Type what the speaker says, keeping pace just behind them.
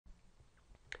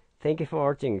Thank you for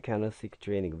watching candlestick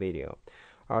trading video.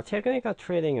 Our technical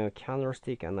trading and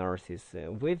candlestick analysis.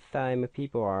 With time,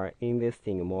 people are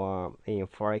investing more in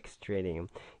forex trading.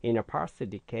 In the past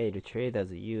decade,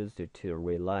 traders used to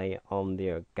rely on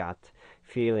their gut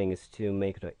feelings to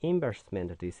make the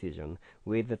investment decision.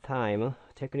 With time,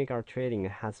 technical trading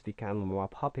has become more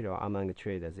popular among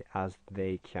traders as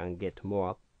they can get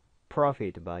more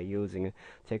profit by using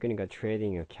technical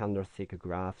trading candlestick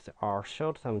graphs or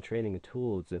short-term trading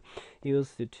tools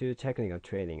used to technical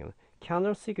trading.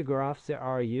 Candlestick graphs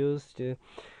are used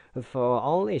for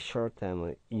only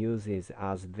short-term uses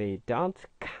as they don't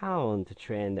count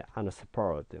trend and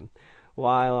support.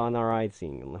 While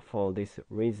analyzing for this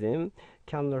reason,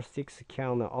 candlesticks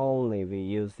can only be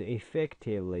used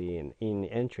effectively in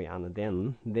entry and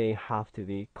then they have to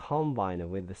be combined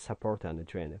with the support and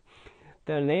trend.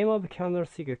 The name of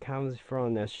candlestick comes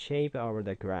from the shape of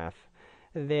the graph.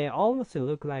 They almost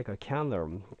look like a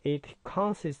candle. It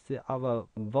consists of a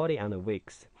body and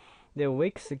wicks. The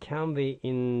wicks can be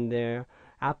in the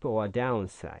up or down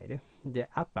side. The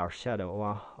upper shadow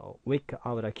or wick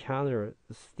of the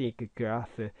candlestick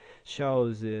graph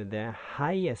shows the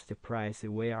highest price,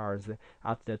 whereas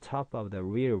at the top of the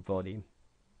real body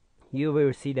you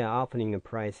will see the opening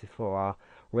price for a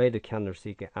red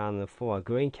candlestick, and for a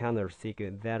green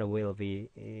candlestick that will be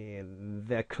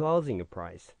the closing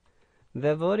price.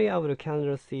 The body of the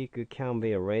candlestick can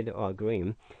be red or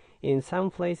green. In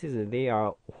some places they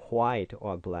are white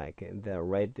or black. The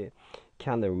red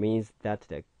candle means that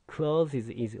the close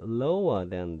is lower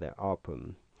than the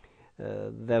open.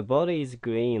 The body is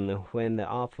green when the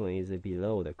open is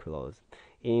below the close.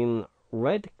 In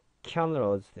red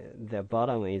candles, the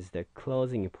bottom is the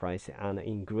closing price, and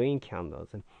in green candles,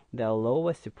 the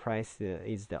lowest price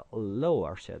is the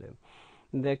lower shadow.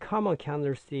 The common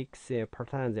candlesticks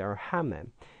patterns are hammer,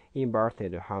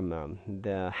 inverted hammer,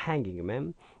 the hanging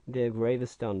man, the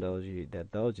gravestone doji, the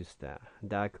doji star,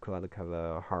 dark cloud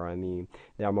cover harami,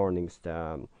 the morning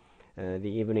star, the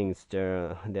evening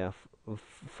star, the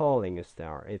falling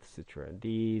star, etc.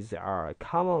 These are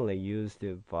commonly used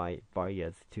by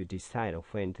buyers to decide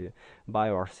when to buy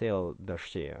or sell the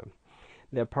share.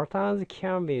 The patterns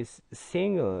can be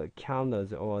single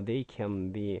candles or they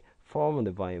can be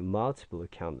formed by multiple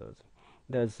candles.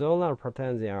 The zonal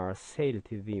patterns are said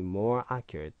to be more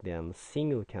accurate than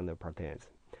single candle patterns.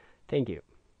 Thank you.